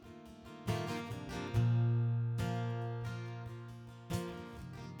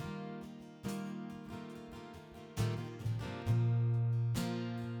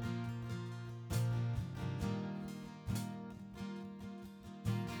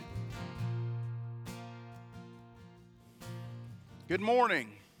Good morning.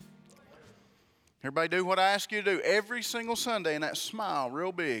 Everybody do what I ask you to do every single Sunday, and that smile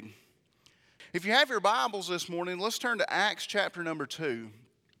real big. If you have your Bibles this morning, let's turn to Acts chapter number 2.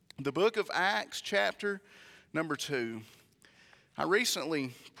 The book of Acts chapter number 2. I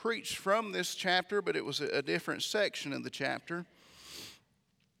recently preached from this chapter, but it was a different section of the chapter.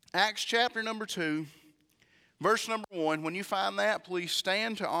 Acts chapter number 2, verse number 1. When you find that, please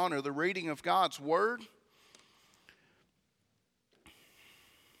stand to honor the reading of God's Word.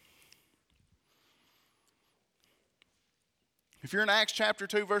 If you're in Acts chapter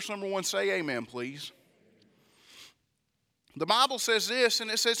 2, verse number 1, say amen, please. The Bible says this,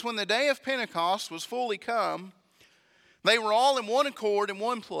 and it says, when the day of Pentecost was fully come, they were all in one accord in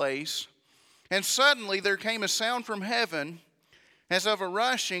one place, and suddenly there came a sound from heaven as of a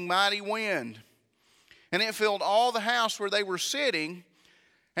rushing mighty wind. And it filled all the house where they were sitting,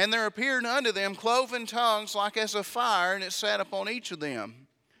 and there appeared unto them cloven tongues like as of fire, and it sat upon each of them.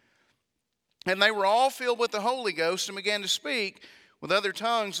 And they were all filled with the Holy Ghost and began to speak with other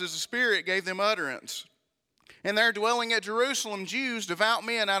tongues as the Spirit gave them utterance. And there dwelling at Jerusalem Jews, devout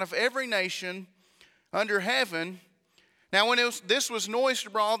men out of every nation under heaven. Now when this was noised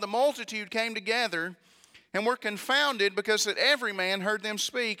abroad, the multitude came together and were confounded, because that every man heard them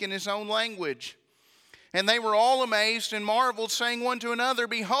speak in his own language. And they were all amazed and marveled, saying one to another,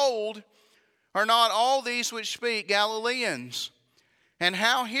 Behold, are not all these which speak Galileans? And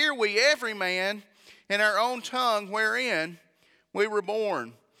how hear we every man in our own tongue wherein we were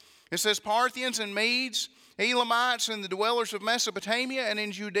born? It says, Parthians and Medes, Elamites, and the dwellers of Mesopotamia, and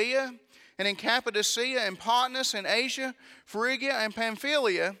in Judea, and in Cappadocia, and Pontus, and Asia, Phrygia, and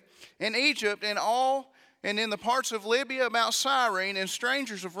Pamphylia, and Egypt, and in the parts of Libya about Cyrene, and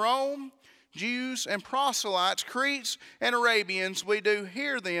strangers of Rome, Jews and proselytes, Cretes and Arabians, we do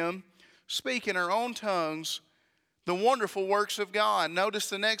hear them speak in our own tongues the wonderful works of God. Notice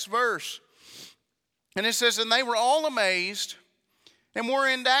the next verse. And it says, and they were all amazed and were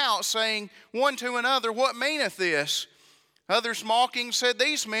in doubt, saying one to another, What meaneth this? Others mocking said,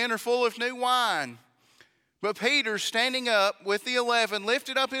 These men are full of new wine. But Peter, standing up with the 11,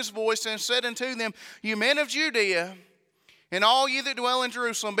 lifted up his voice and said unto them, You men of Judea, and all ye that dwell in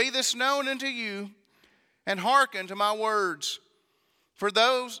Jerusalem, be this known unto you, and hearken to my words.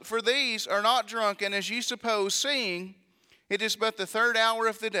 For these are not drunken, as ye suppose, seeing it is but the third hour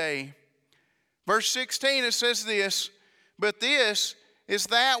of the day. Verse 16, it says this, But this is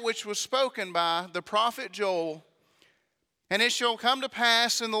that which was spoken by the prophet Joel. And it shall come to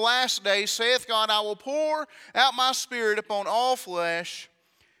pass in the last days, saith God, I will pour out my spirit upon all flesh,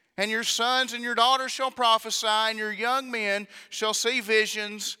 and your sons and your daughters shall prophesy, and your young men shall see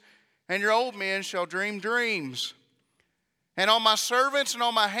visions, and your old men shall dream dreams. And on my servants and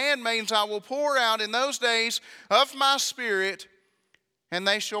on my handmaids I will pour out in those days of my spirit, and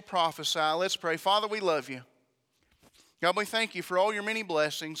they shall prophesy. Let's pray. Father, we love you. God, we thank you for all your many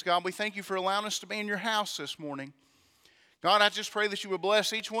blessings. God, we thank you for allowing us to be in your house this morning. God, I just pray that you would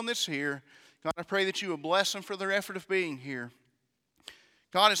bless each one that's here. God, I pray that you would bless them for their effort of being here.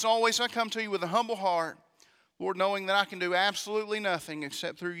 God, as always, I come to you with a humble heart, Lord, knowing that I can do absolutely nothing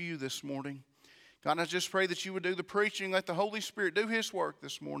except through you this morning. God, I just pray that you would do the preaching, let the Holy Spirit do his work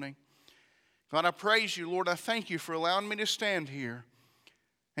this morning. God, I praise you, Lord. I thank you for allowing me to stand here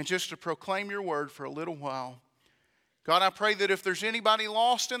and just to proclaim your word for a little while. God, I pray that if there's anybody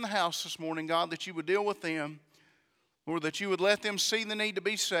lost in the house this morning, God, that you would deal with them. Lord, that you would let them see the need to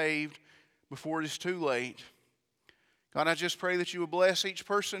be saved before it is too late. God, I just pray that you would bless each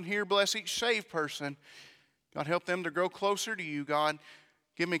person here, bless each saved person. God, help them to grow closer to you, God.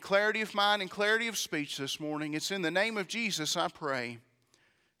 Give me clarity of mind and clarity of speech this morning. It's in the name of Jesus I pray.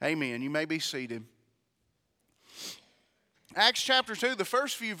 Amen. You may be seated. Acts chapter 2, the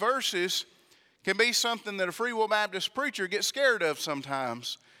first few verses can be something that a Free Will Baptist preacher gets scared of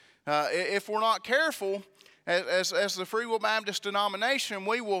sometimes. If we're not careful, as the Free Will Baptist denomination,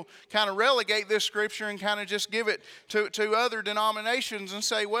 we will kind of relegate this scripture and kind of just give it to other denominations and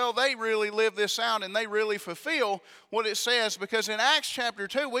say, well, they really live this out and they really fulfill what it says. Because in Acts chapter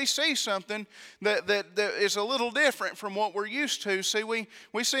 2, we see something that is a little different from what we're used to. See, we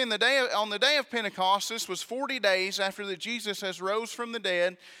see on the day of Pentecost, this was 40 days after that Jesus has rose from the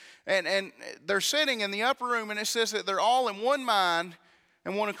dead, and they're sitting in the upper room, and it says that they're all in one mind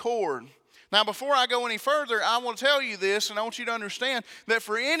and one accord. Now, before I go any further, I want to tell you this, and I want you to understand that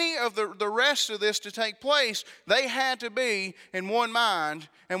for any of the rest of this to take place, they had to be in one mind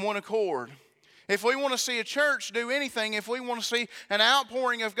and one accord. If we want to see a church do anything, if we want to see an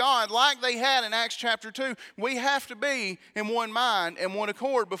outpouring of God like they had in Acts chapter 2, we have to be in one mind and one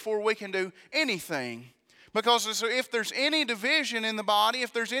accord before we can do anything. Because if there's any division in the body,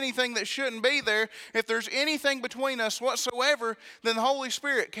 if there's anything that shouldn't be there, if there's anything between us whatsoever, then the Holy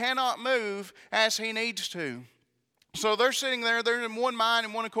Spirit cannot move as He needs to. So they're sitting there, they're in one mind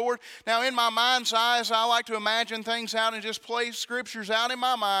and one accord. Now in my mind's eyes, I like to imagine things out and just play scriptures out in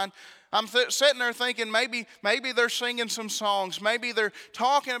my mind. I'm sitting there thinking maybe they're singing some songs. Maybe they're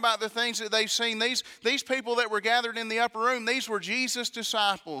talking about the things that they've seen. These people that were gathered in the upper room, these were Jesus'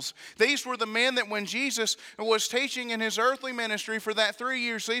 disciples. These were the men that when Jesus was teaching in His earthly ministry for that 3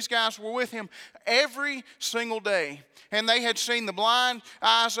 years, these guys were with Him every single day. And they had seen the blind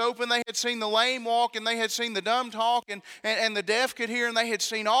eyes open. They had seen the lame walk. And they had seen the dumb talk. And the deaf could hear. And they had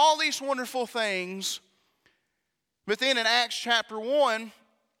seen all these wonderful things. But then in Acts chapter 1,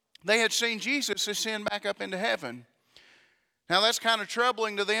 they had seen Jesus ascend back up into heaven. Now that's kind of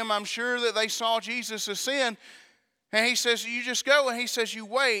troubling to them. I'm sure that they saw Jesus ascend. And He says, you just go. And He says, you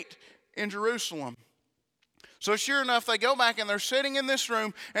wait in Jerusalem. So sure enough, they go back and they're sitting in this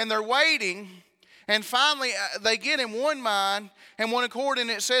room and they're waiting. And finally, they get in one mind and one accord.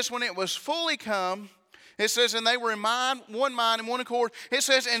 And it says, when it was fully come, it says, and they were in one mind and one accord. It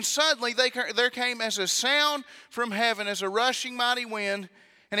says, and suddenly there came as a sound from heaven, as a rushing mighty wind,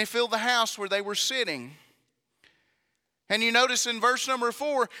 and it filled the house where they were sitting. And you notice in verse number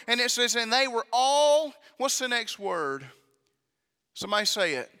 4, and it says, and they were all, what's the next word? Somebody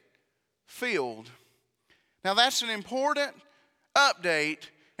say it. Filled. Now that's an important update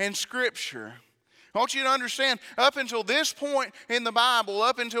in Scripture. I want you to understand, up until this point in the Bible,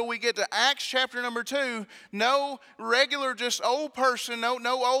 up until we get to Acts chapter number 2, no regular just old person, no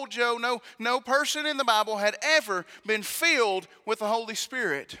old Joe, no person in the Bible had ever been filled with the Holy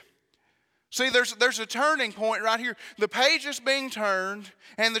Spirit. See, there's a turning point right here. The page is being turned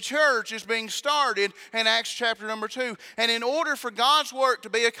and the church is being started in Acts chapter number 2. And in order for God's work to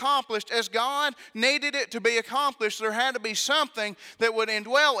be accomplished as God needed it to be accomplished, there had to be something that would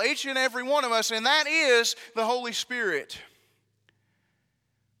indwell each and every one of us, and that is the Holy Spirit.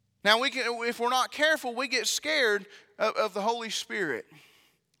 Now, if we're not careful, we get scared of the Holy Spirit.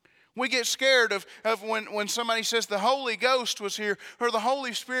 We get scared of when somebody says the Holy Ghost was here or the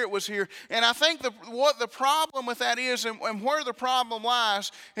Holy Spirit was here. And I think what the problem with that is and where the problem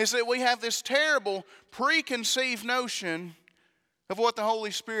lies is that we have this terrible preconceived notion of what the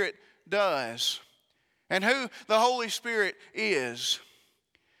Holy Spirit does and who the Holy Spirit is.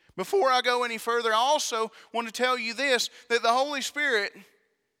 Before I go any further, I also want to tell you this, that the Holy Spirit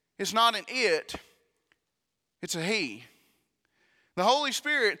is not an it, it's a He. The Holy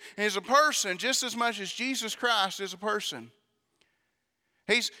Spirit is a person just as much as Jesus Christ is a person.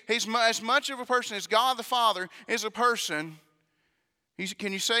 He's as much of a person as God the Father is a person.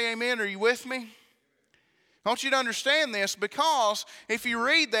 Can you say amen? Are you with me? I want you to understand this, because if you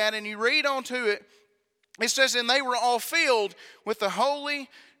read that and you read on to it, it says, and they were all filled with the Holy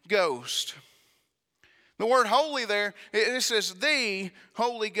Ghost. The word holy there, it says the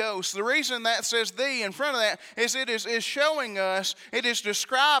Holy Ghost. The reason that says the in front of that is it is showing us, it is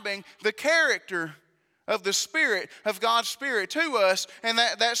describing the character of the Spirit, of God's Spirit to us. And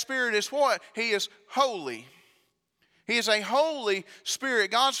that Spirit is what? He is holy. He is a Holy Spirit.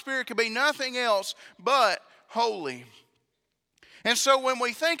 God's Spirit could be nothing else but holy. And so when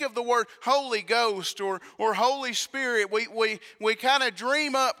we think of the word Holy Ghost or Holy Spirit, we kind of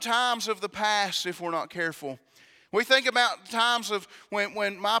dream up times of the past if we're not careful. We think about times of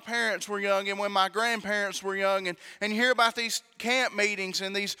when my parents were young and when my grandparents were young, and you hear about these camp meetings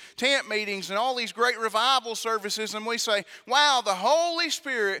and these tent meetings and all these great revival services, and we say, wow, the Holy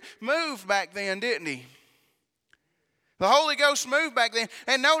Spirit moved back then, didn't He? The Holy Ghost moved back then,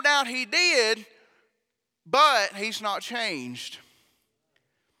 and no doubt He did, but He's not changed.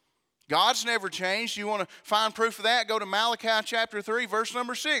 God's never changed. You want to find proof of that? Go to Malachi chapter 3, verse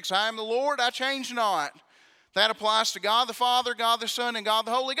number 6. I am the Lord, I change not. That applies to God the Father, God the Son, and God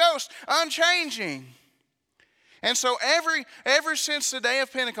the Holy Ghost. Unchanging. And so ever since the day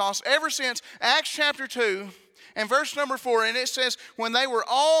of Pentecost, ever since Acts chapter 2 and verse number 4, and it says, when they were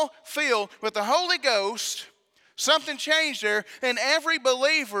all filled with the Holy Ghost, something changed there, and every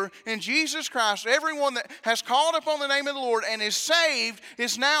believer in Jesus Christ, everyone that has called upon the name of the Lord and is saved,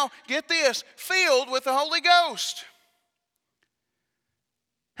 is now, get this, filled with the Holy Ghost.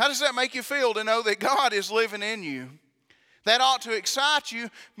 How does that make you feel to know that God is living in you? That ought to excite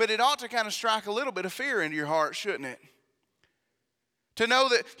you, but it ought to kind of strike a little bit of fear into your heart, shouldn't it? To know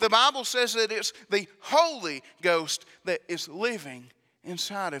that the Bible says that it's the Holy Ghost that is living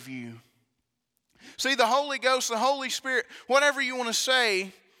inside of you. See, the Holy Ghost, the Holy Spirit, whatever you want to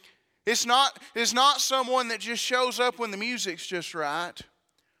say, it's not someone that just shows up when the music's just right,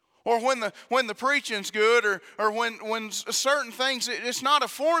 Or when the preaching's good, or when certain things, it's not a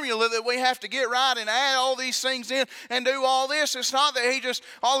formula that we have to get right and add all these things in and do all this. It's not that he just,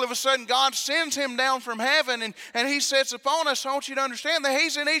 all of a sudden, God sends him down from heaven and he sits upon us. I want you to understand that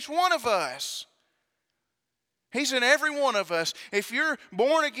he's in each one of us. He's in every one of us. If you're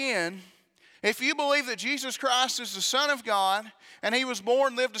born again, if you believe that Jesus Christ is the Son of God, and he was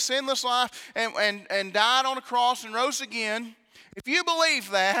born, lived a sinless life, and died on a cross and rose again, if you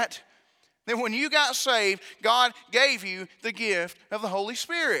believe that, then when you got saved, God gave you the gift of the Holy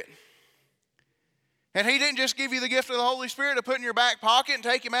Spirit. And he didn't just give you the gift of the Holy Spirit to put in your back pocket and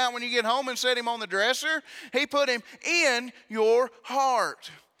take him out when you get home and set him on the dresser. He put him in your heart.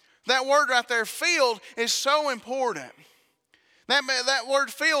 That word right there, filled, is so important. That word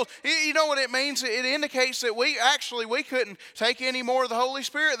filled, you know what it means? It indicates that we couldn't take any more of the Holy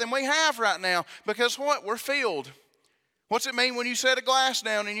Spirit than we have right now. Because what? We're filled. What's it mean when you set a glass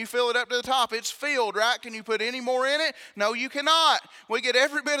down and you fill it up to the top? It's filled, right? Can you put any more in it? No, you cannot. We get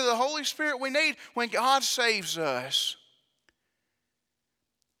every bit of the Holy Spirit we need when God saves us.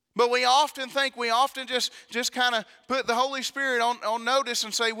 But we often just kind of put the Holy Spirit on notice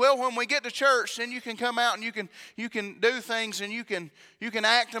and say, well, when we get to church, then you can come out and you can do things and you can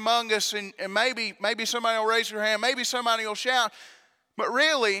act among us, and maybe somebody will raise their hand, maybe somebody will shout. But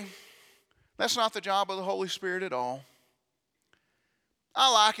really, that's not the job of the Holy Spirit at all.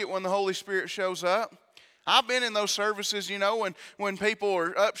 I like it when the Holy Spirit shows up. I've been in those services, when people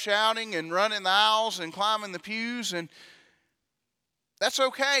are up shouting and running the aisles and climbing the pews, and that's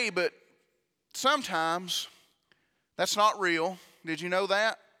okay, but sometimes that's not real. Did you know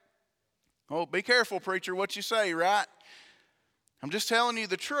that? Oh, be careful, preacher, what you say, right? I'm just telling you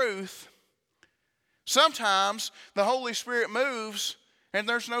the truth. Sometimes the Holy Spirit moves and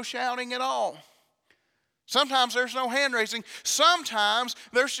there's no shouting at all. Sometimes there's no hand raising. Sometimes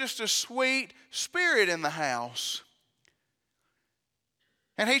there's just a sweet spirit in the house.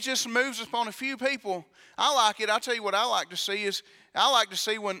 And he just moves upon a few people. I like it. I'll tell you what I like to see is, I like to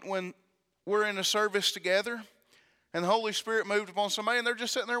see when we're in a service together and the Holy Spirit moved upon somebody and they're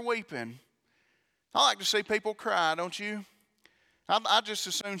just sitting there weeping. I like to see people cry, don't you? I just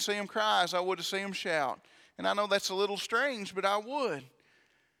as soon see them cry as I would to see them shout. And I know that's a little strange, but I would.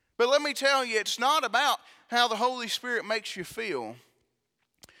 But let me tell you, it's not about how the Holy Spirit makes you feel.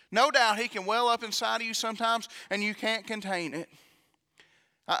 No doubt he can well up inside of you sometimes and you can't contain it.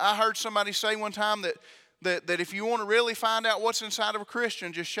 I heard somebody say one time that if you want to really find out what's inside of a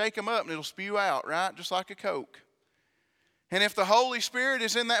Christian, just shake them up and it'll spew out, right? Just like a Coke. And if the Holy Spirit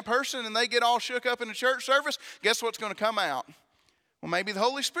is in that person and they get all shook up in a church service, guess what's going to come out? Well, maybe the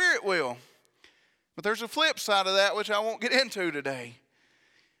Holy Spirit will. But there's a flip side of that which I won't get into today.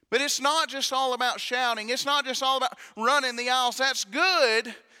 But it's not just all about shouting. It's not just all about running the aisles. That's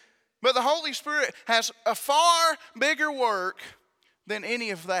good. But the Holy Spirit has a far bigger work than any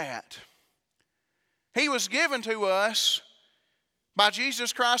of that. He was given to us by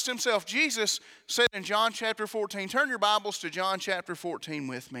Jesus Christ himself. Jesus said in John chapter 14, turn your Bibles to John chapter 14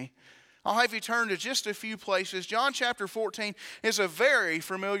 with me. I'll have you turn to just a few places. John chapter 14 is a very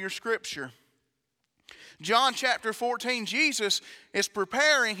familiar scripture. John chapter 14, Jesus is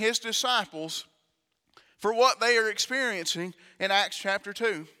preparing his disciples for what they are experiencing in Acts chapter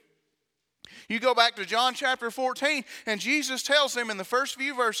 2. You go back to John chapter 14, and Jesus tells them in the first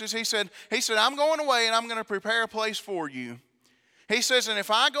few verses, he said, I'm going away and I'm going to prepare a place for you. He says, and if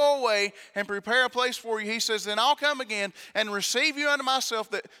I go away and prepare a place for you, he says, then I'll come again and receive you unto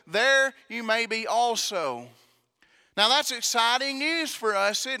myself, that there you may be also. Now that's exciting news for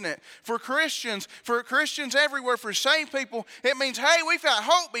us, isn't it? For Christians everywhere, for saved people, it means, hey, we've got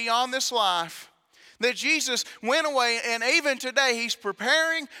hope beyond this life. That Jesus went away, and even today he's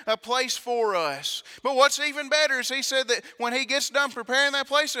preparing a place for us. But what's even better is he said that when he gets done preparing that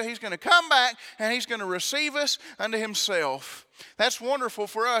place, that he's going to come back and he's going to receive us unto himself. That's wonderful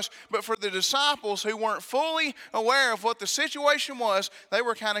for us. But for the disciples who weren't fully aware of what the situation was, they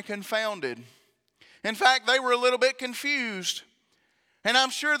were kind of confounded. In fact, they were a little bit confused. And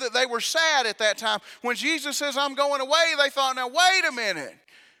I'm sure that they were sad at that time. When Jesus says, I'm going away, they thought, now wait a minute.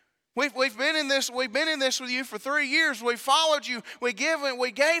 We've been in this with you for 3 years. We followed you. We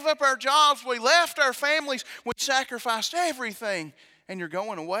gave up our jobs. We left our families. We sacrificed everything. And you're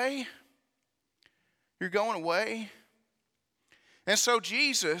going away? You're going away? And so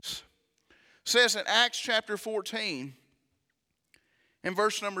Jesus says in Acts chapter 14, in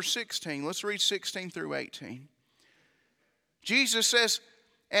verse number 16, let's read 16 through 18. Jesus says,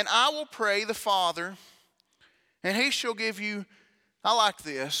 and I will pray the Father, and he shall give you, I like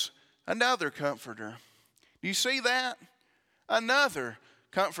this, another comforter. Do you see that? Another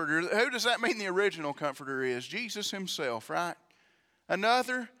comforter. Who does that mean the original comforter is? Jesus himself, right?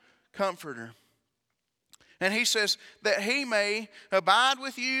 Another comforter. And he says that he may abide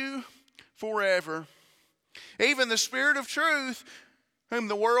with you forever. Even the Spirit of truth, whom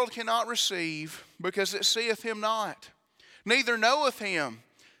the world cannot receive, because it seeth him not, neither knoweth him.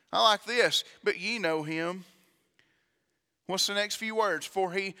 I like this, but ye know him. What's the next few words?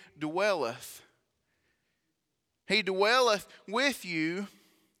 For he dwelleth. He dwelleth with you.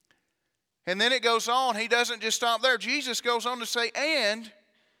 And then it goes on. He doesn't just stop there. Jesus goes on to say, and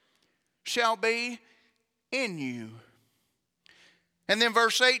shall be in you. And then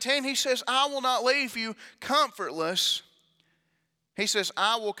verse 18, he says, I will not leave you comfortless. He says,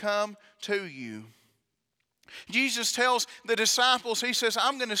 I will come to you. Jesus tells the disciples, he says,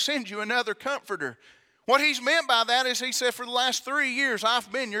 I'm going to send you another comforter. What he's meant by that is he said, for the last 3 years, I've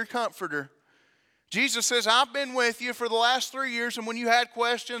been your comforter. Jesus says, I've been with you for the last 3 years, and when you had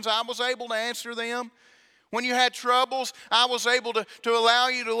questions, I was able to answer them. When you had troubles, I was able to allow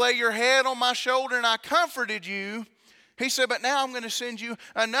you to lay your head on my shoulder, and I comforted you. He said, but now I'm going to send you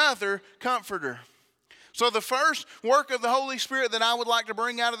another comforter. So the first work of the Holy Spirit that I would like to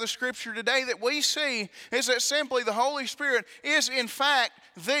bring out of the Scripture today that we see is that simply the Holy Spirit is in fact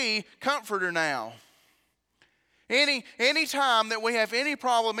the comforter now. Any time that we have any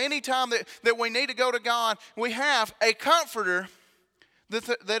problem, any time that we need to go to God, we have a comforter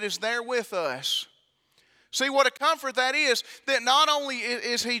that is there with us. See what a comfort that is, that not only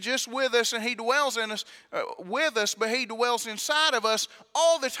is he just with us and he dwells in us, with us, but he dwells inside of us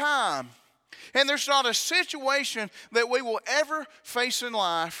all the time. And there's not a situation that we will ever face in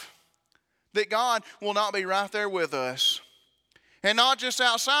life that God will not be right there with us. And not just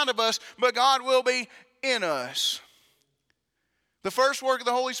outside of us, but God will be in us. The first work of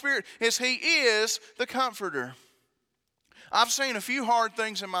the Holy Spirit is he is the comforter. I've seen a few hard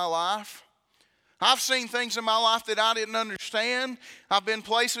things in my life. I've seen things in my life that I didn't understand. I've been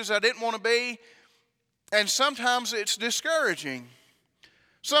places I didn't want to be. And sometimes it's discouraging.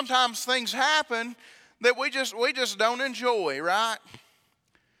 Sometimes things happen that we just don't enjoy, right?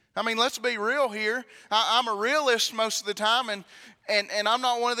 I mean, let's be real here. I'm a realist most of the time, and I'm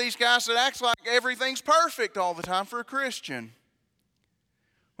not one of these guys that acts like everything's perfect all the time for a Christian.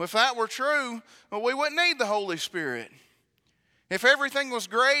 Well, if that were true, well, we wouldn't need the Holy Spirit. If everything was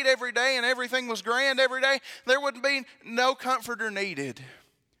great every day and everything was grand every day, there wouldn't be no comforter needed.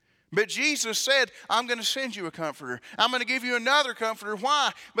 But Jesus said, I'm going to send you a comforter. I'm going to give you another comforter.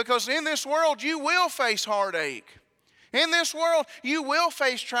 Why? Because in this world you will face heartache. In this world you will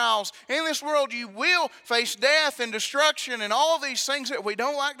face trials. In this world you will face death and destruction and all these things that we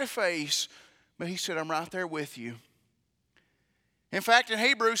don't like to face. But he said, I'm right there with you. In fact, in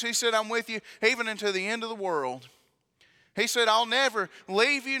Hebrews, he said, I'm with you even unto the end of the world. He said, I'll never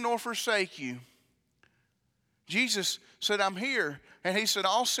leave you nor forsake you. Jesus said, I'm here. And he said,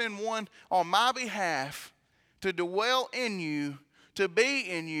 I'll send one on my behalf to dwell in you, to be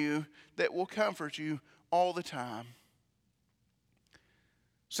in you, that will comfort you all the time.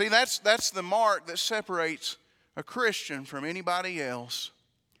 See, that's the mark that separates a Christian from anybody else.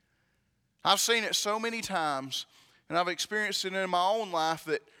 I've seen it so many times, and I've experienced it in my own life,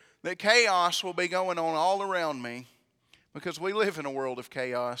 that chaos will be going on all around me because we live in a world of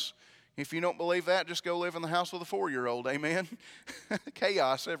chaos. If you don't believe that, just go live in the house with a 4-year-old, amen?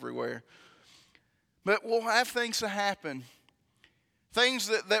 Chaos everywhere. But we'll have things that happen.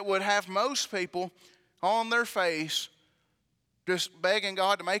 Things that would have most people on their face just begging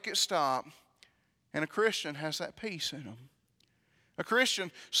God to make it stop. And a Christian has that peace in them. A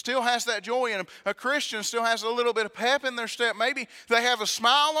Christian still has that joy in them. A Christian still has a little bit of pep in their step. Maybe they have a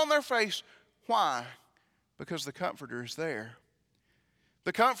smile on their face. Why? Because the Comforter is there.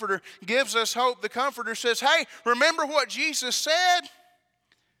 The Comforter gives us hope. The Comforter says, hey, remember what Jesus said?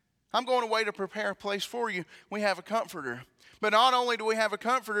 I'm going away to prepare a place for you. We have a Comforter. But not only do we have a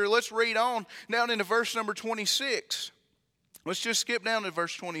Comforter, let's read on down into verse number 26. Let's just skip down to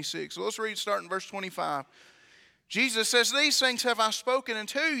verse 26. So let's read starting verse 25. Jesus says, these things have I spoken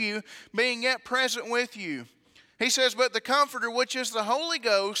unto you, being yet present with you. He says, but the Comforter, which is the Holy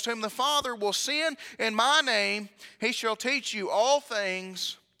Ghost, whom the Father will send in my name, he shall teach you all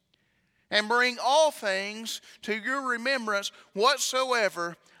things and bring all things to your remembrance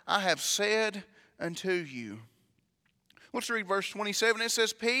whatsoever I have said unto you. Let's read verse 27. It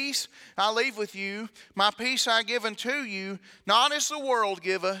says, peace I leave with you, my peace I give unto you, not as the world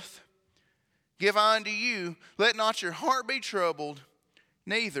giveth, give I unto you. Let not your heart be troubled,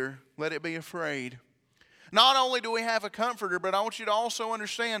 neither let it be afraid. Not only do we have a Comforter, but I want you to also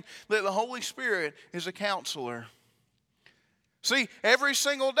understand that the Holy Spirit is a counselor. See, every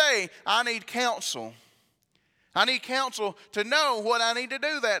single day I need counsel. I need counsel to know what I need to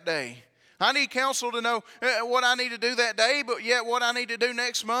do that day. I need counsel to know what I need to do that day, but yet what I need to do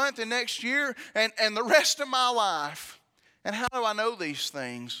next month and next year and the rest of my life. And how do I know these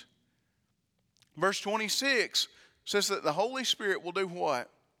things? Verse 26 says that the Holy Spirit will do what?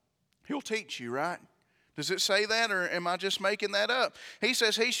 He'll teach you, right? Does it say that, or am I just making that up? He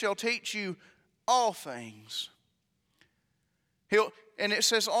says he shall teach you all things. And it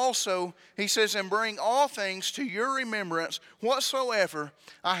says also, he says, and bring all things to your remembrance whatsoever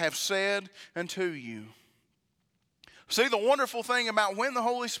I have said unto you. See, the wonderful thing about when the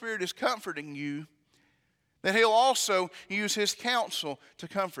Holy Spirit is comforting you, that he'll also use his counsel to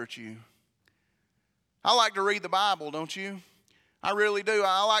comfort you. I like to read the Bible, don't you? I really do.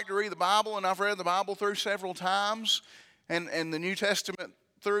 I like to read the Bible, and I've read the Bible through several times, and the New Testament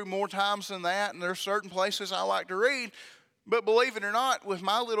through more times than that, and there's certain places I like to read. But believe it or not, with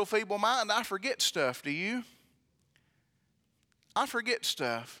my little feeble mind, I forget stuff. Do you? I forget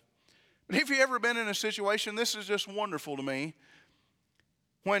stuff. But have you ever been in a situation, this is just wonderful to me,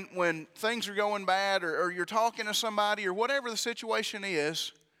 when things are going bad or you're talking to somebody or whatever the situation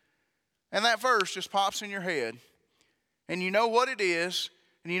is, and that verse just pops in your head, and you know what it is,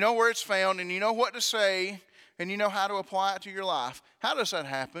 and you know where it's found, and you know what to say, and you know how to apply it to your life. How does that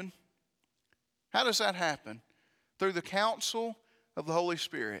happen? How does that happen? Through the counsel of the Holy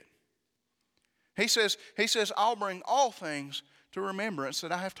Spirit. He says, I'll bring all things to remembrance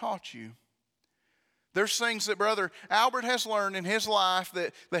that I have taught you. There's things that Brother Albert has learned in his life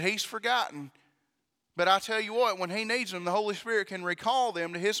that he's forgotten. But I tell you what, when he needs them, the Holy Spirit can recall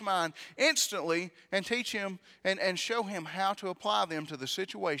them to his mind instantly and teach him and show him how to apply them to the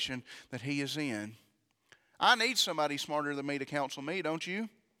situation that he is in. I need somebody smarter than me to counsel me, don't you?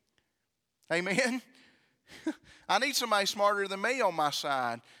 Amen? I need somebody smarter than me on my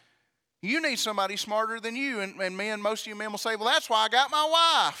side. You need somebody smarter than you. And men, most of you men will say, well, that's why I got my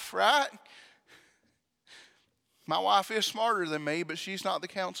wife, right? My wife is smarter than me, but she's not the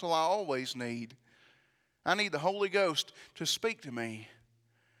counsel I always need. I need the Holy Ghost to speak to me.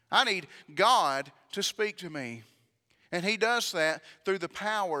 I need God to speak to me. And he does that through the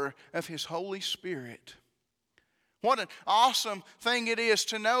power of his Holy Spirit. What an awesome thing it is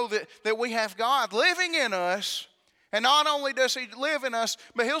to know that we have God living in us. And not only does he live in us,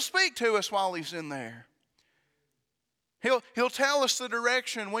 but he'll speak to us while he's in there. He'll tell us the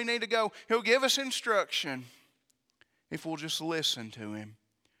direction we need to go. He'll give us instruction if we'll just listen to him.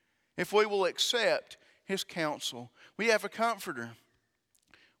 If we will accept his counsel. We have a comforter.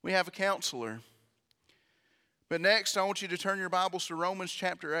 We have a counselor. But next, I want you to turn your Bibles to Romans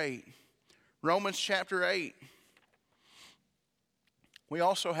chapter 8. Romans chapter 8. We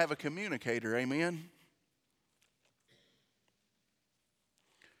also have a communicator, amen?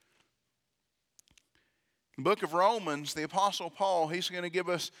 The book of Romans, the Apostle Paul, he's going to give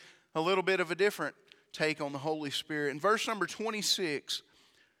us a little bit of a different take on the Holy Spirit. In verse number 26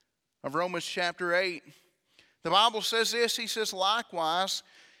 of Romans chapter 8, the Bible says this, he says, likewise,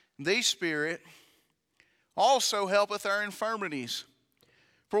 the Spirit also helpeth our infirmities.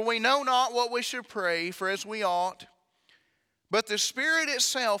 For we know not what we should pray for as we ought, but the Spirit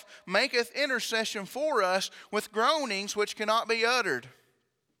itself maketh intercession for us with groanings which cannot be uttered.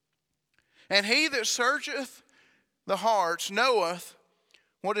 And he that searcheth the hearts knoweth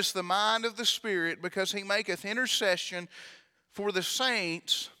what is the mind of the Spirit, because he maketh intercession for the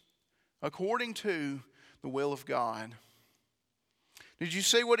saints according to the will of God. Did you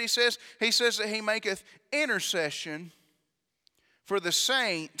see what he says? He says that he maketh intercession for the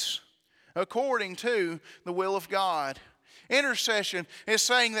saints according to the will of God. Intercession is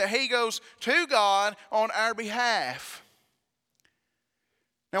saying that he goes to God on our behalf.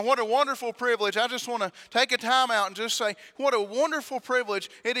 Now, what a wonderful privilege. I just want to take a time out and just say, what a wonderful privilege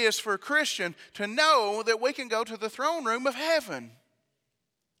it is for a Christian to know that we can go to the throne room of heaven.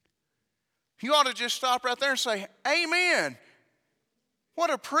 You ought to just stop right there and say, amen. What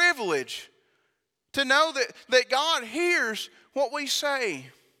a privilege to know that God hears what we say.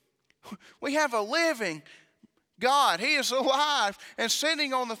 We have a living God. He is alive and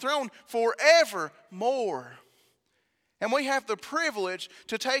sitting on the throne forevermore. And we have the privilege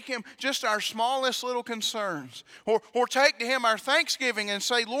to take him just our smallest little concerns. Or take to him our thanksgiving and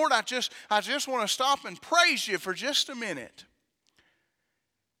say, Lord, I just want to stop and praise you for just a minute.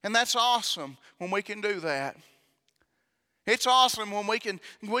 And that's awesome when we can do that. It's awesome when we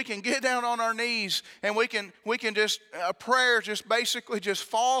can get down on our knees and we can just, a prayer just basically just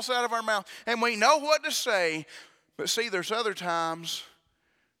falls out of our mouth and we know what to say. But see, there's other times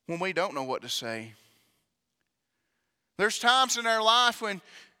when we don't know what to say. There's times in our life when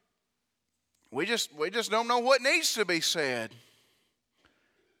we just don't know what needs to be said.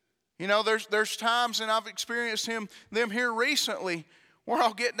 You know, there's times, and I've experienced them here recently, where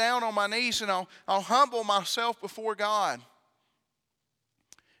I'll get down on my knees and I'll humble myself before God.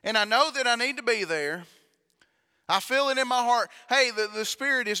 And I know that I need to be there. I feel it in my heart. Hey, the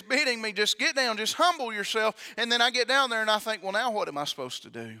Spirit is bidding me, just get down, just humble yourself. And then I get down there and I think, well, now what am I supposed to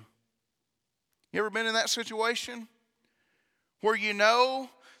do? You ever been in that situation where you know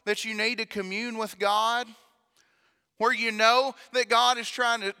that you need to commune with God? Where you know that God is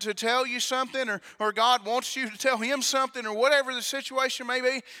trying to tell you something, or God wants you to tell Him something, or whatever the situation may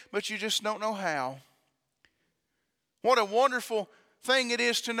be, but you just don't know how. What a wonderful thing it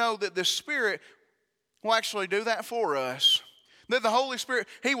is to know that the Spirit will actually do that for us. That the Holy Spirit,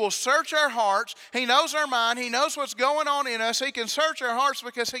 He will search our hearts. He knows our mind. He knows what's going on in us. He can search our hearts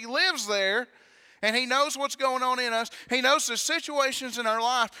because He lives there. And He knows what's going on in us. He knows the situations in our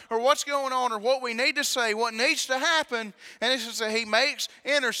life, or what's going on, or what we need to say, what needs to happen. And it's just that He makes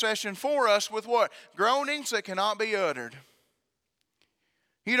intercession for us with what? Groanings that cannot be uttered.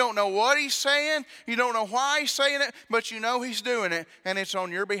 You don't know what He's saying. You don't know why He's saying it, but you know He's doing it, and it's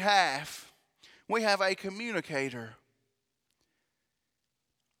on your behalf. We have a communicator.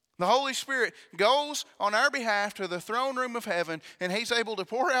 The Holy Spirit goes on our behalf to the throne room of heaven, and He's able to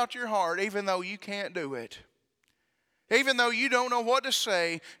pour out your heart even though you can't do it. Even though you don't know what to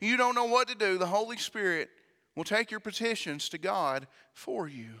say, you don't know what to do, the Holy Spirit will take your petitions to God for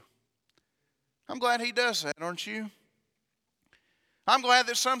you. I'm glad He does that, aren't you? I'm glad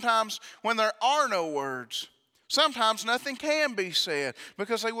that sometimes when there are no words, sometimes nothing can be said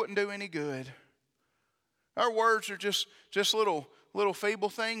because they wouldn't do any good. Our words are just little feeble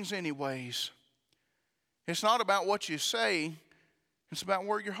things anyways. It's not about what you say. It's about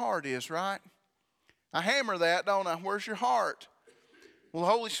where your heart is, right? I hammer that, don't I? Where's your heart? Well, the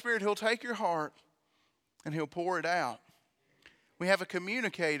Holy Spirit, He'll take your heart and He'll pour it out. We have a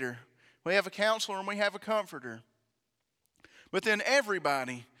communicator. We have a counselor, and we have a comforter. But then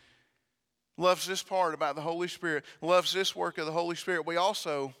everybody loves this part about the Holy Spirit, loves this work of the Holy Spirit. We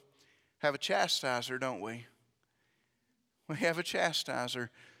also have a chastiser, don't we? We have a chastiser.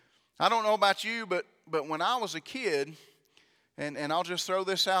 I don't know about you, but when I was a kid, and I'll just throw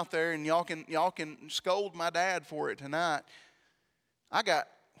this out there, and y'all can scold my dad for it tonight. I got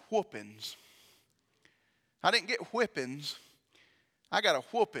whoopings. I didn't get whippings. I got a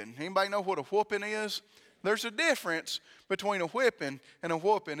whooping. Anybody know what a whooping is? There's a difference between a whipping and a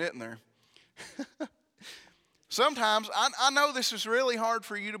whooping, isn't there? Sometimes, I know this is really hard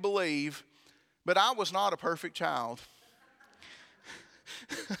for you to believe, but I was not a perfect child.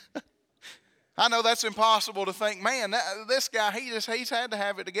 I know that's impossible to think, man, this guy, he's had to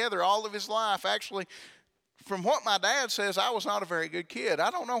have it together all of his life. Actually, from what my dad says, I was not a very good kid. I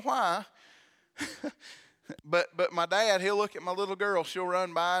don't know why. But my dad, he'll look at my little girl. She'll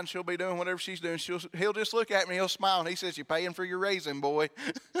run by and she'll be doing whatever she's doing. He'll just look at me, he'll smile, and he says, "You're paying for your raising, boy."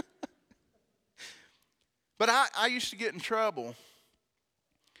 But I used to get in trouble.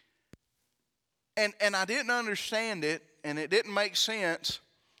 And I didn't understand it, and it didn't make sense.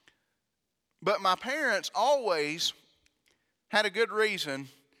 But my parents always had a good reason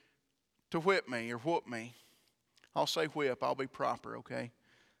to whip me or whoop me. I'll say whip, I'll be proper, okay?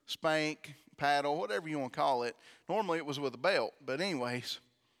 Spank, paddle, whatever you want to call it. Normally it was with a belt, but anyways.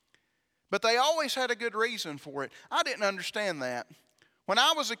 But they always had a good reason for it. I didn't understand that. When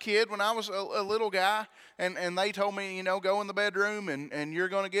I was a kid, when I was a little guy, and they told me, go in the bedroom and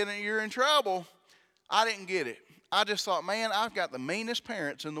you're in trouble, I didn't get it. I just thought, man, I've got the meanest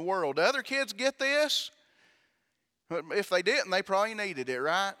parents in the world. Do other kids get this? If they didn't, they probably needed it,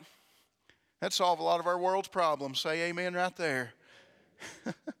 right? That'd solve a lot of our world's problems. Say amen right there.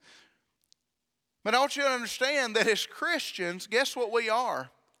 But I want you to understand that as Christians, guess what we are?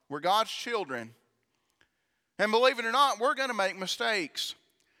 We're God's children. And believe it or not, we're going to make mistakes.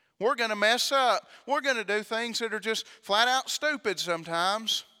 We're going to mess up. We're going to do things that are just flat out stupid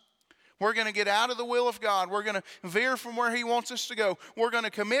sometimes. We're going to get out of the will of God. We're going to veer from where He wants us to go. We're going to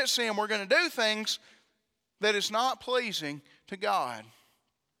commit sin. We're going to do things that is not pleasing to God.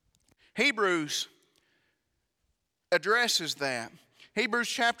 Hebrews addresses that. Hebrews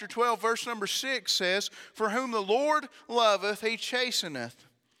chapter 12, verse number 6 says, "For whom the Lord loveth, He chasteneth,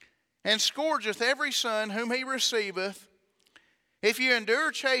 and scourgeth every son whom He receiveth. If you endure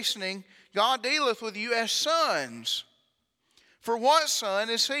chastening, God dealeth with you as sons. For what son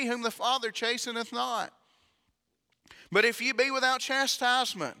is he whom the Father chasteneth not? But if you be without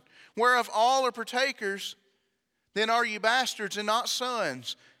chastisement, whereof all are partakers, then are you bastards and not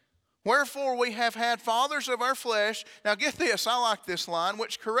sons." Wherefore we have had fathers of our flesh. Now get this, I like this line,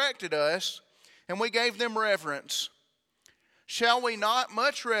 which corrected us, and we gave them reverence. Shall we not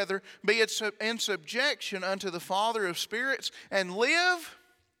much rather be in subjection unto the Father of spirits and live?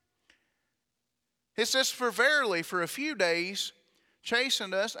 It says, for verily, for a few days,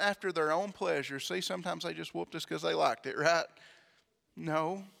 chastened us after their own pleasure. See, sometimes they just whooped us because they liked it, right?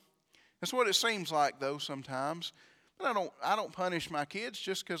 No. That's what it seems like, though, sometimes. But I don't punish my kids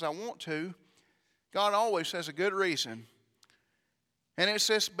just because I want to. God always has a good reason. And it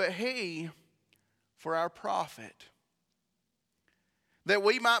says, but he, for our profit, that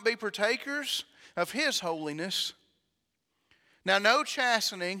we might be partakers of his holiness. Now no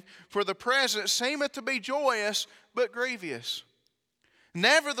chastening for the present seemeth to be joyous, but grievous.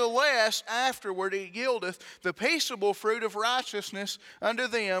 Nevertheless, afterward it yieldeth the peaceable fruit of righteousness unto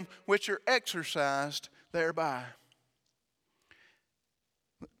them which are exercised thereby.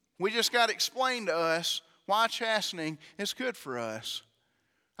 We just got explained to us why chastening is good for us.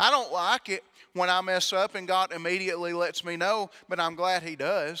 I don't like it when I mess up and God immediately lets me know, but I'm glad he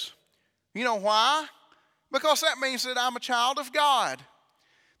does. You know why? Because that means that I'm a child of God.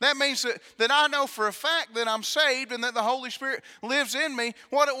 That means that I know for a fact that I'm saved and that the Holy Spirit lives in me.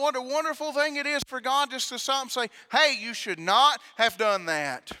 What a wonderful thing it is for God just to stop and say, hey, you should not have done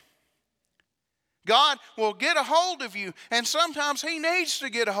that. God will get a hold of you, and sometimes he needs to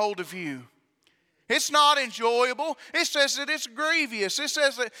get a hold of you. It's not enjoyable. It says that it's grievous. It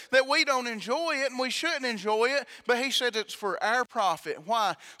says that we don't enjoy it and we shouldn't enjoy it, but he said it's for our profit.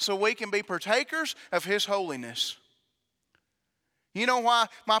 Why? So we can be partakers of his holiness. You know why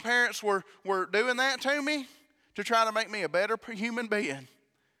my parents were doing that to me? To try to make me a better human being.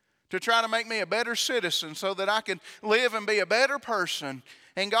 To try to make me a better citizen so that I can live and be a better person.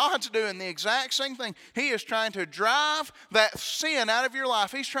 And God's doing the exact same thing. He is trying to drive that sin out of your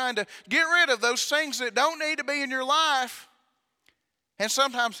life. He's trying to get rid of those things that don't need to be in your life. And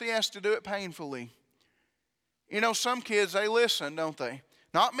sometimes he has to do it painfully. You know, some kids, they listen, don't they?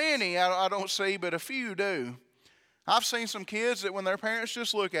 Not many, I don't see, but a few do. I've seen some kids that when their parents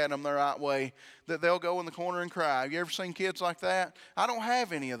just look at them the right way, that they'll go in the corner and cry. Have you ever seen kids like that? I don't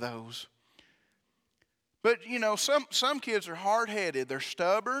have any of those. But, you know, some kids are hard-headed. They're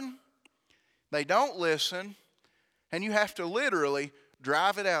stubborn. They don't listen. And you have to literally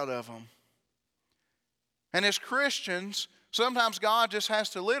drive it out of them. And as Christians, sometimes God just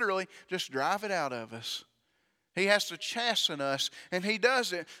has to literally just drive it out of us. He has to chasten us. And he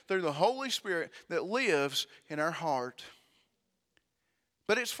does it through the Holy Spirit that lives in our heart.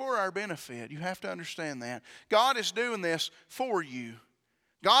 But it's for our benefit. You have to understand that. God is doing this for you.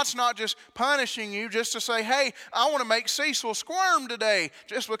 God's not just punishing you just to say, hey, I want to make Cecil squirm today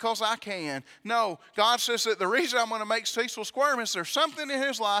just because I can. No, God says that the reason I'm going to make Cecil squirm is there's something in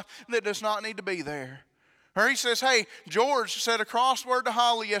his life that does not need to be there. Or he says, hey, George said a crossword to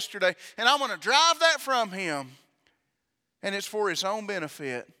Holly yesterday, and I'm going to drive that from him. And it's for his own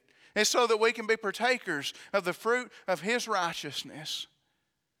benefit. It's so that we can be partakers of the fruit of his righteousness.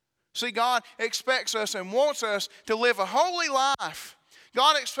 See, God expects us and wants us to live a holy life.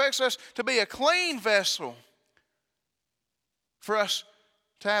 God expects us to be a clean vessel for us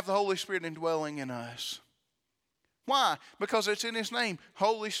to have the Holy Spirit indwelling in us. Why? Because it's in his name,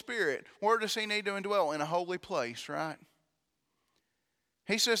 Holy Spirit. Where does he need to indwell? In a holy place, right?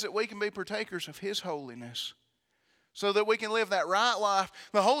 He says that we can be partakers of his holiness so that we can live that right life.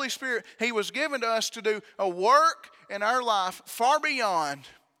 The Holy Spirit, he was given to us to do a work in our life far beyond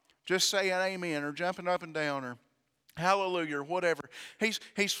just saying amen or jumping up and down or hallelujah or whatever.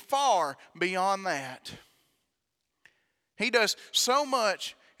 He's far beyond that. He does so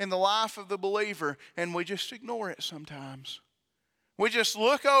much in the life of the believer, and we just ignore it sometimes. We just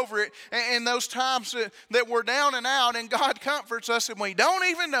look over it in those times that we're down and out, and God comforts us, and we don't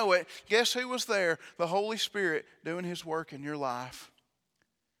even know it. Guess who was there? The Holy Spirit doing his work in your life.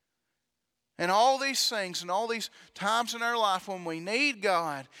 And all these things and all these times in our life when we need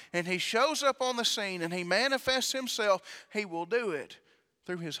God and he shows up on the scene and he manifests himself, he will do it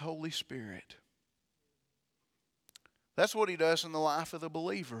through his Holy Spirit. That's what he does in the life of the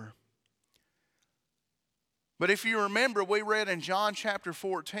believer. But if you remember, we read in John chapter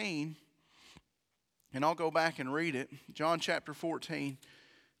 14, and I'll go back and read it. John chapter 14,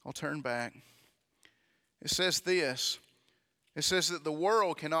 I'll turn back. It says this. It says that the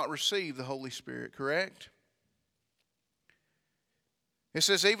world cannot receive the Holy Spirit, correct? It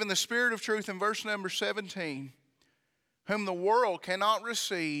says, even the Spirit of truth in verse number 17, whom the world cannot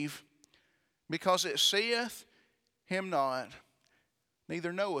receive because it seeth him not,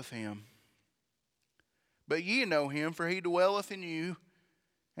 neither knoweth him. But ye know him, for he dwelleth in you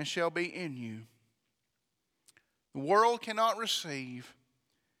and shall be in you. The world cannot receive,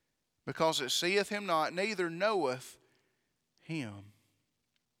 because it seeth him not, neither knoweth him.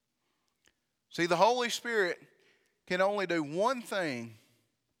 See, the Holy Spirit can only do one thing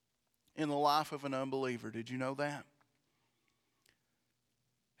in the life of an unbeliever. Did you know that?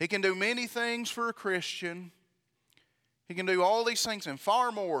 He can do many things for a Christian. He can do all these things and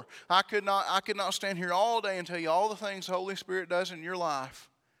far more. I could not stand here all day and tell you all the things the Holy Spirit does in your life.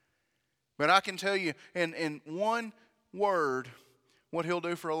 But I can tell you in one word what He'll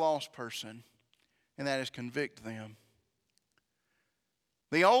do for a lost person, and that is convict them.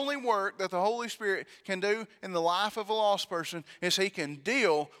 The only work that the Holy Spirit can do in the life of a lost person is He can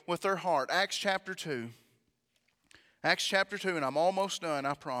deal with their heart. Acts chapter 2. Acts chapter 2, and I'm almost done,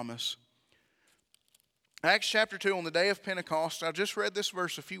 I promise. Acts chapter 2, on the day of Pentecost, I just read this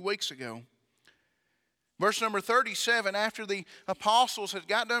verse a few weeks ago. Verse number 37, after the apostles had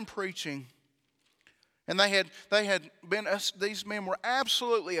got done preaching, and these men were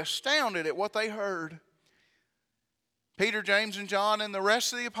absolutely astounded at what they heard. Peter, James, and John, and the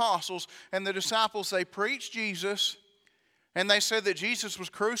rest of the apostles and the disciples, they preached Jesus, and they said that Jesus was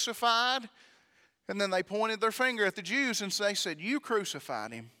crucified, and then they pointed their finger at the Jews and they said, "You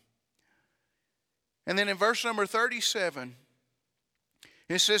crucified Him." And then in verse number 37,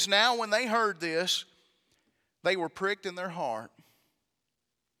 it says, "Now when they heard this, they were pricked in their heart,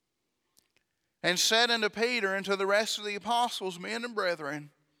 and said unto Peter and to the rest of the apostles, Men and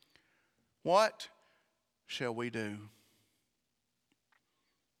brethren, what shall we do?"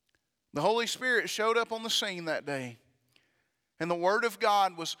 The Holy Spirit showed up on the scene that day, and the Word of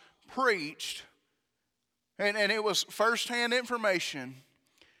God was preached, and it was firsthand information.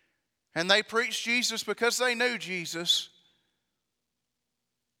 And they preached Jesus because they knew Jesus,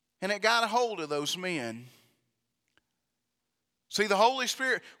 and it got a hold of those men. See, the Holy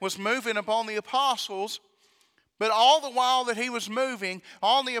Spirit was moving upon the apostles, but all the while that He was moving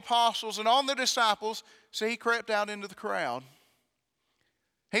on the apostles and on the disciples, see, He crept out into the crowd.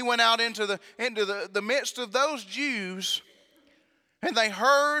 He went out into the midst of those Jews, and they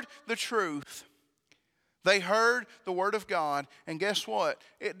heard the truth. They heard the Word of God, and guess what?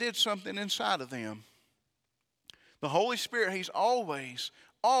 It did something inside of them. The Holy Spirit, He's always,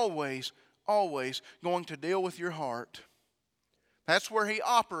 always, always going to deal with your heart. That's where He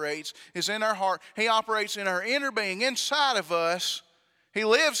operates, is in our heart. He operates in our inner being, inside of us. He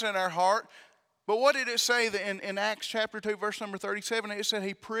lives in our heart. But what did it say in Acts chapter 2, verse number 37? It said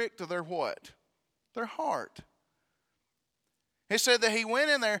He pricked their what? Their heart. It said that He went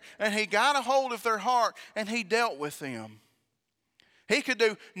in there and He got a hold of their heart and He dealt with them. He could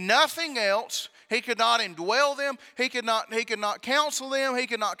do nothing else. He could not indwell them. He could not counsel them. He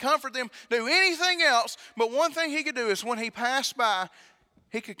could not comfort them, do anything else. But one thing He could do is when He passed by,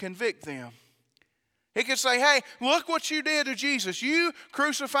 He could convict them. He could say, "Hey, look what you did to Jesus. You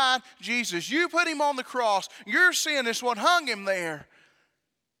crucified Jesus. You put Him on the cross. Your sin is what hung Him there."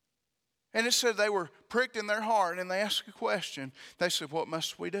 And it said they were pricked in their heart, and they asked a question. They said, "What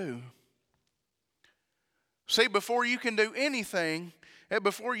must we do?" See, before you can do anything,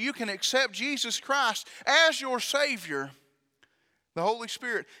 before you can accept Jesus Christ as your Savior, the Holy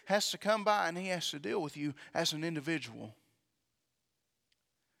Spirit has to come by and He has to deal with you as an individual.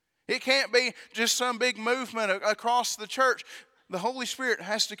 It can't be just some big movement across the church. The Holy Spirit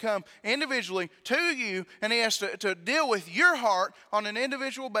has to come individually to you, and He has to deal with your heart on an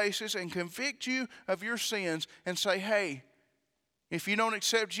individual basis and convict you of your sins and say, "Hey, if you don't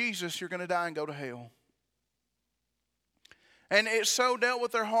accept Jesus, you're going to die and go to hell." And it so dealt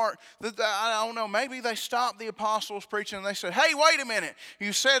with their heart that, I don't know, maybe they stopped the apostles preaching and they said, "Hey, wait a minute.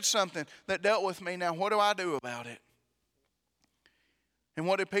 You said something that dealt with me. Now what do I do about it?" And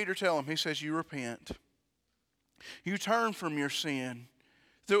what did Peter tell them? He says, "You repent. You turn from your sin."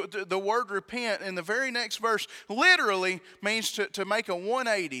 The word repent in the very next verse literally means to make a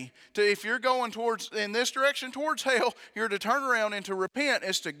 180. If you're going in this direction towards hell, you're to turn around, and to repent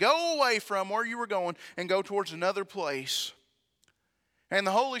is to go away from where you were going and go towards another place. And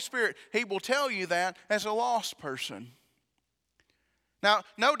the Holy Spirit, He will tell you that as a lost person. Now,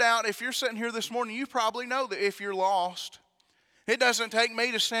 no doubt, if you're sitting here this morning, you probably know that if you're lost. It doesn't take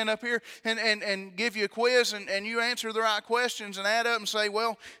me to stand up here and give you a quiz and you answer the right questions and add up and say,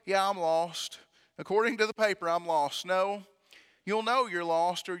 "Well, yeah, I'm lost. According to the paper, I'm lost." No, you'll know you're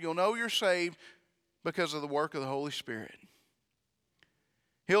lost, or you'll know you're saved because of the work of the Holy Spirit.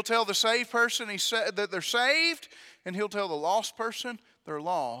 He'll tell the saved person that they're saved, and He'll tell the lost person they're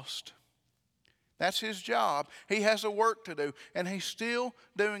lost. That's His job. He has a work to do, and He's still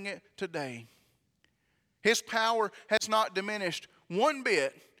doing it today. His power has not diminished one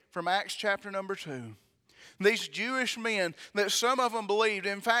bit from Acts chapter number 2. These Jewish men that some of them believed.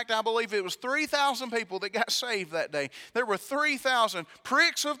 In fact, I believe it was 3,000 people that got saved that day. There were 3,000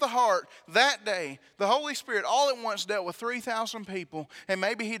 pricks of the heart that day. The Holy Spirit all at once dealt with 3,000 people. And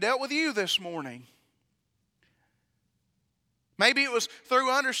maybe He dealt with you this morning. Maybe it was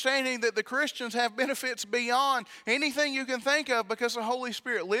through understanding that the Christians have benefits beyond anything you can think of because the Holy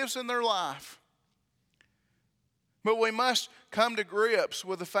Spirit lives in their life. But we must come to grips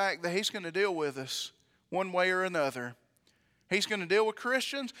with the fact that He's going to deal with us one way or another. He's going to deal with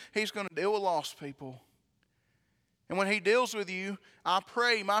Christians. He's going to deal with lost people. And when He deals with you, I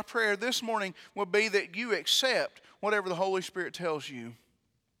pray, my prayer this morning will be that you accept whatever the Holy Spirit tells you.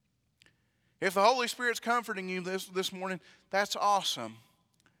 If the Holy Spirit's comforting you this morning, that's awesome.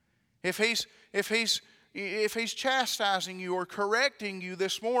 If he's chastising you or correcting you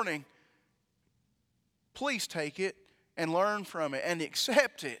this morning, please take it and learn from it and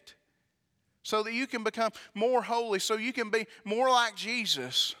accept it so that you can become more holy, so you can be more like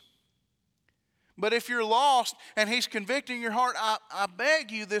Jesus. But if you're lost and He's convicting your heart, I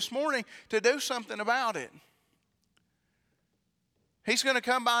beg you this morning to do something about it. He's going to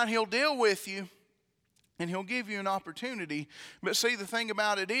come by and He'll deal with you and He'll give you an opportunity. But see, the thing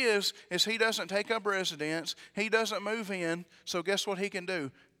about it is He doesn't take up residence. He doesn't move in. So guess what He can do?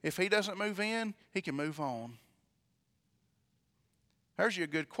 If He doesn't move in, He can move on. There's you a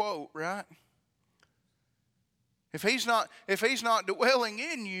good quote, right? If he's not dwelling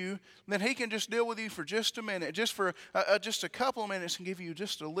in you, then He can just deal with you for just a minute, just for just a couple of minutes, and give you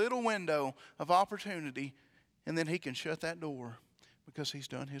just a little window of opportunity, and then He can shut that door because He's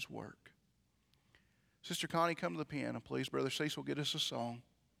done His work. Sister Connie, come to the piano, please. Brother Cecil, get us a song.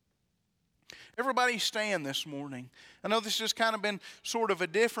 Everybody stand this morning. I know this has kind of been sort of a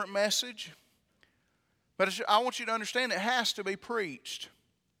different message, but I want you to understand it has to be preached.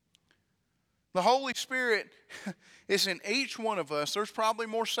 The Holy Spirit is in each one of us. There's probably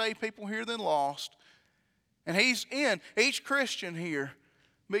more saved people here than lost. And He's in each Christian here,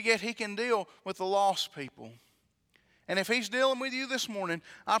 but yet He can deal with the lost people. And if He's dealing with you this morning,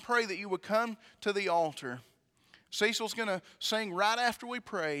 I pray that you would come to the altar. Cecil's going to sing right after we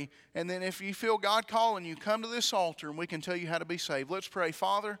pray. And then if you feel God calling you, come to this altar and we can tell you how to be saved. Let's pray.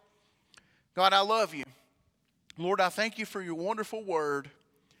 Father, God, I love You. Lord, I thank You for Your wonderful word.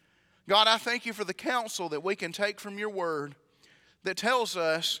 God, I thank You for the counsel that we can take from Your word that tells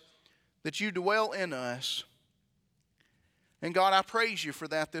us that You dwell in us. And God, I praise You for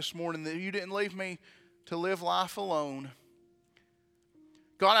that this morning, that You didn't leave me to live life alone.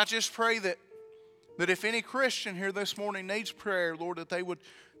 God, I just pray that if any Christian here this morning needs prayer, Lord, that they would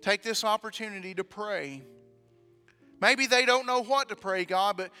take this opportunity to pray. Maybe they don't know what to pray,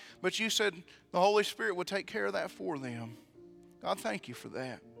 God, but You said the Holy Spirit would take care of that for them. God, thank You for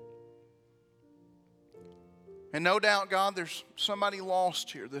that. And no doubt, God, there's somebody lost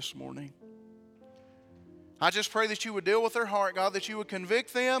here this morning. I just pray that You would deal with their heart, God, that You would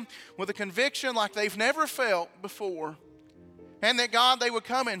convict them with a conviction like they've never felt before. And that, God, they would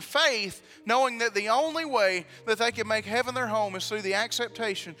come in faith, knowing that the only way that they can make heaven their home is through the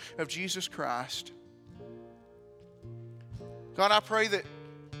acceptation of Jesus Christ. God, I pray that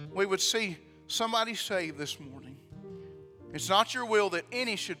we would see somebody saved this morning. It's not Your will that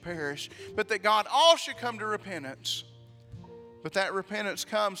any should perish, but that, God, all should come to repentance. But that repentance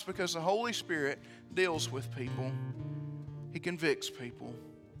comes because the Holy Spirit deals with people. He convicts people.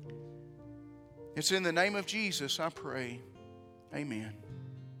 It's in the name of Jesus I pray. Amen.